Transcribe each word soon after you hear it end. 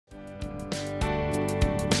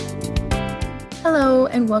Hello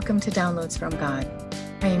and welcome to Downloads from God.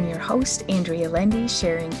 I am your host, Andrea Lendy,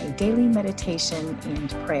 sharing a daily meditation and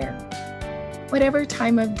prayer. Whatever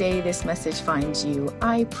time of day this message finds you,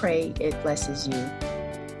 I pray it blesses you.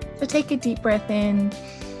 So take a deep breath in,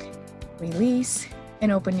 release,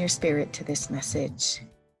 and open your spirit to this message.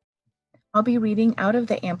 I'll be reading out of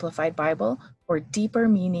the Amplified Bible for deeper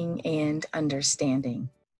meaning and understanding.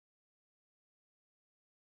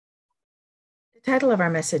 The title of our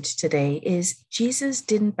message today is Jesus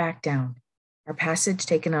Didn't Back Down. Our passage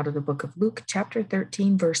taken out of the book of Luke, chapter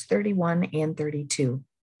 13, verse 31 and 32.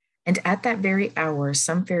 And at that very hour,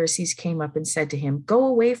 some Pharisees came up and said to him, "Go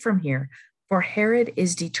away from here, for Herod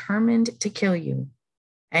is determined to kill you."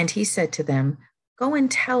 And he said to them, "Go and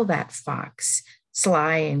tell that fox,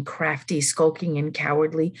 sly and crafty, skulking and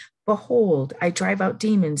cowardly, behold, I drive out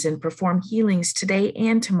demons and perform healings today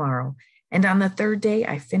and tomorrow, and on the third day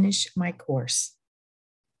I finish my course."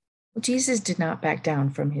 Well, Jesus did not back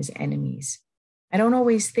down from his enemies. I don't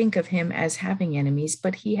always think of him as having enemies,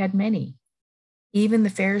 but he had many. Even the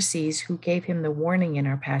Pharisees who gave him the warning in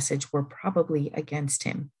our passage were probably against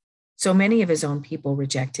him. So many of his own people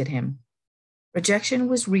rejected him. Rejection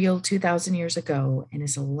was real 2,000 years ago and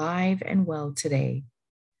is alive and well today.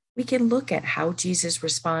 We can look at how Jesus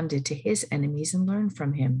responded to his enemies and learn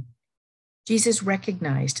from him. Jesus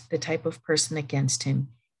recognized the type of person against him.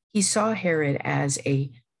 He saw Herod as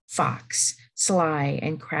a fox, sly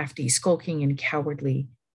and crafty, skulking and cowardly,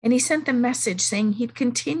 and he sent the message saying he'd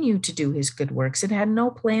continue to do his good works and had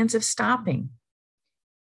no plans of stopping.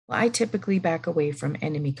 Well, I typically back away from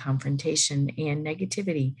enemy confrontation and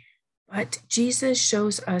negativity, but Jesus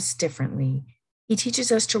shows us differently. He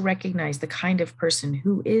teaches us to recognize the kind of person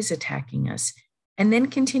who is attacking us and then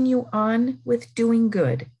continue on with doing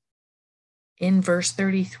good. In verse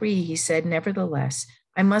 33, he said, "Nevertheless,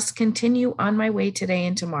 I must continue on my way today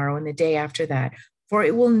and tomorrow and the day after that, for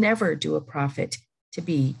it will never do a prophet to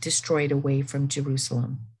be destroyed away from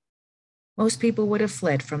Jerusalem." Most people would have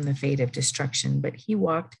fled from the fate of destruction, but he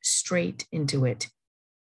walked straight into it.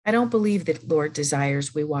 I don't believe that Lord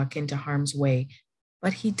desires we walk into harm's way,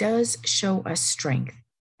 but he does show us strength,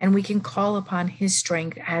 and we can call upon his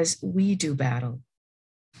strength as we do battle.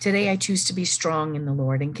 Today, I choose to be strong in the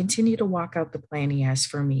Lord and continue to walk out the plan he has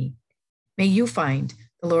for me. May you find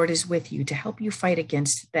the Lord is with you to help you fight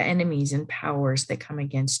against the enemies and powers that come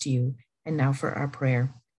against you. And now for our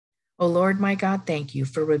prayer. Oh Lord, my God, thank you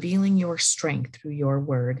for revealing your strength through your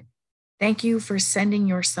word. Thank you for sending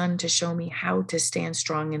your Son to show me how to stand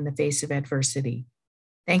strong in the face of adversity.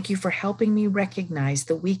 Thank you for helping me recognize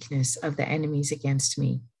the weakness of the enemies against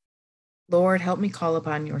me. Lord, help me call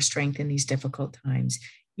upon your strength in these difficult times.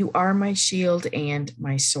 You are my shield and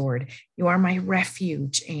my sword. You are my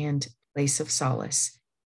refuge and place of solace.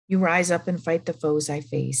 You rise up and fight the foes I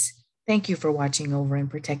face. Thank you for watching over and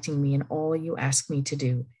protecting me in all you ask me to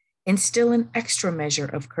do. Instill an extra measure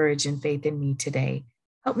of courage and faith in me today.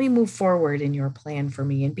 Help me move forward in your plan for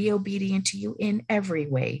me and be obedient to you in every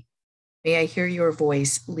way. May I hear your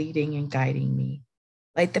voice leading and guiding me.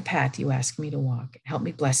 Light the path you ask me to walk. Help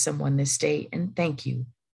me bless someone this day, and thank you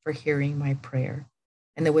for hearing my prayer.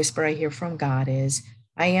 And the whisper I hear from God is,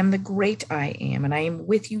 "I am the great I am, and I am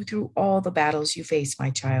with you through all the battles you face, my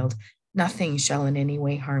child. Nothing shall in any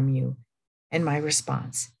way harm you." And my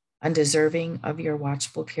response, undeserving of your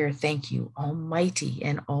watchful care, thank you, almighty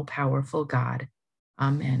and all-powerful God.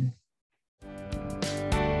 Amen.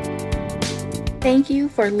 Thank you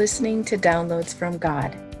for listening to Downloads from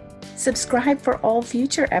God. Subscribe for all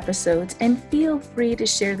future episodes and feel free to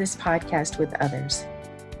share this podcast with others.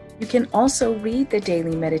 You can also read the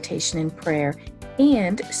daily meditation and prayer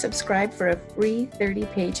and subscribe for a free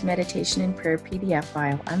 30-page meditation and prayer PDF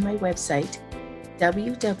file on my website,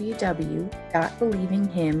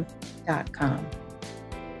 www.believinghim.com.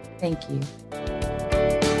 Thank you.